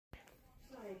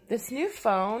This new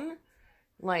phone,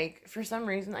 like, for some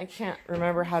reason, I can't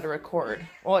remember how to record.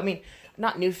 Well, I mean,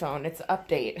 not new phone, it's an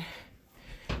update.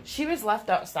 She was left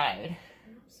outside.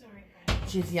 I'm sorry.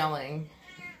 She's yelling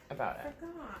about it. I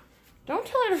forgot. Don't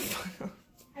tell her to...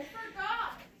 I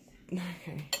forgot.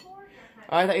 Okay.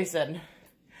 Oh, I thought you said...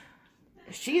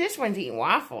 this one's eating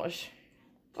waffles.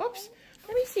 Oops.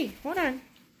 Let me see. Hold on.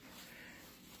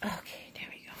 Okay, there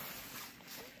we go.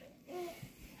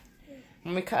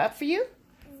 Want me to cut up for you?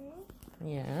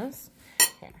 Yes.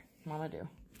 Here, Mama do.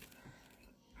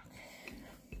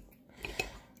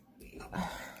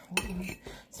 Okay.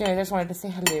 So I just wanted to say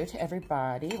hello to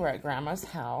everybody. We're at Grandma's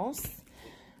house.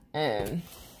 We're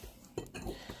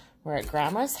at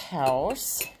Grandma's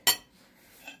house.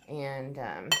 And,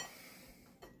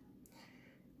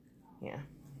 yeah,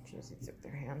 she just eats it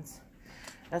with her hands.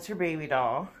 That's her baby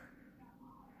doll.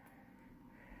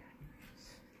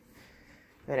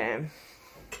 But,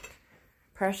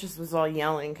 Precious was all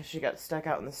yelling because she got stuck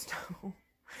out in the snow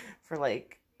for,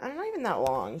 like, I don't know, even that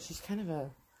long. She's kind of a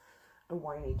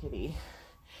whiny kitty.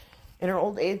 In her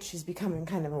old age, she's becoming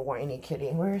kind of a whiny kitty.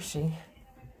 Where is she?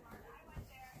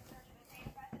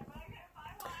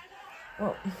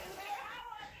 Oh.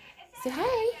 Say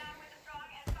hi.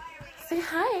 Say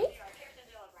hi.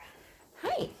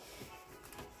 Hi.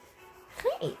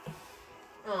 Hi.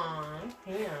 Aw,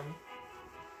 Ham.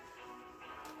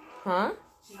 Huh?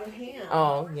 She's a ham.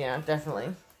 Oh, yeah,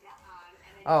 definitely.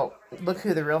 Oh, look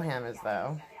who the real Ham is,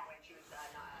 though.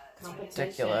 It's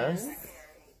ridiculous.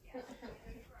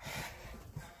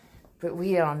 But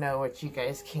we all know what you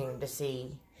guys came to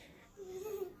see.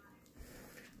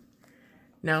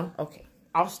 No? Okay.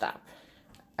 I'll stop.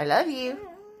 I love you.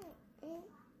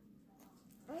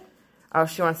 Oh,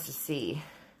 she wants to see.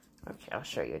 Okay, I'll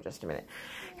show you in just a minute.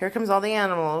 Here comes all the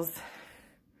animals.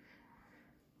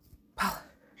 Paula.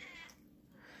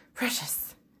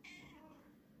 Precious.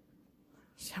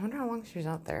 I wonder how long she was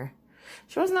out there.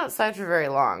 She wasn't outside for very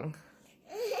long.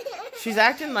 She's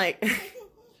acting like...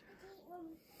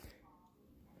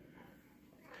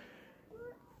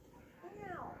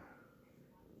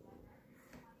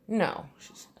 No,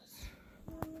 she says.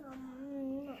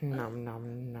 Nom,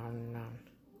 nom, nom, nom.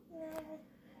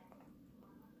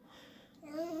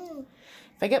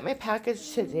 If I get my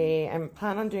package today, I'm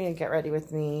planning on doing a get ready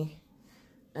with me.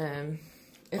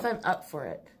 If I'm up for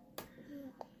it.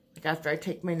 Like after I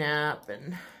take my nap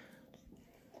and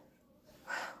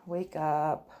wake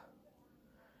up.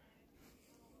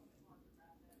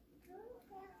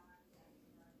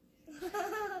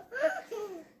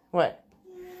 What?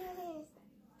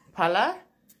 Paula?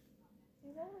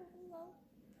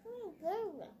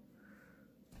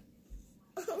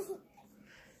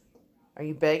 Are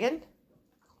you begging?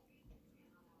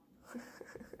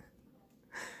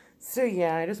 So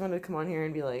yeah, I just wanted to come on here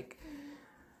and be like,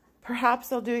 perhaps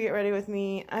they'll do get ready with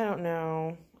me. I don't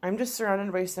know. I'm just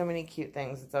surrounded by so many cute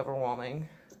things. It's overwhelming.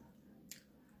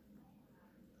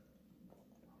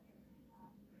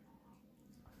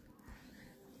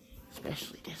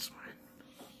 Especially this one.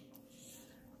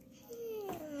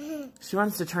 She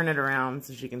wants to turn it around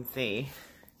so she can see.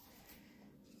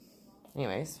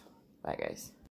 Anyways, bye guys.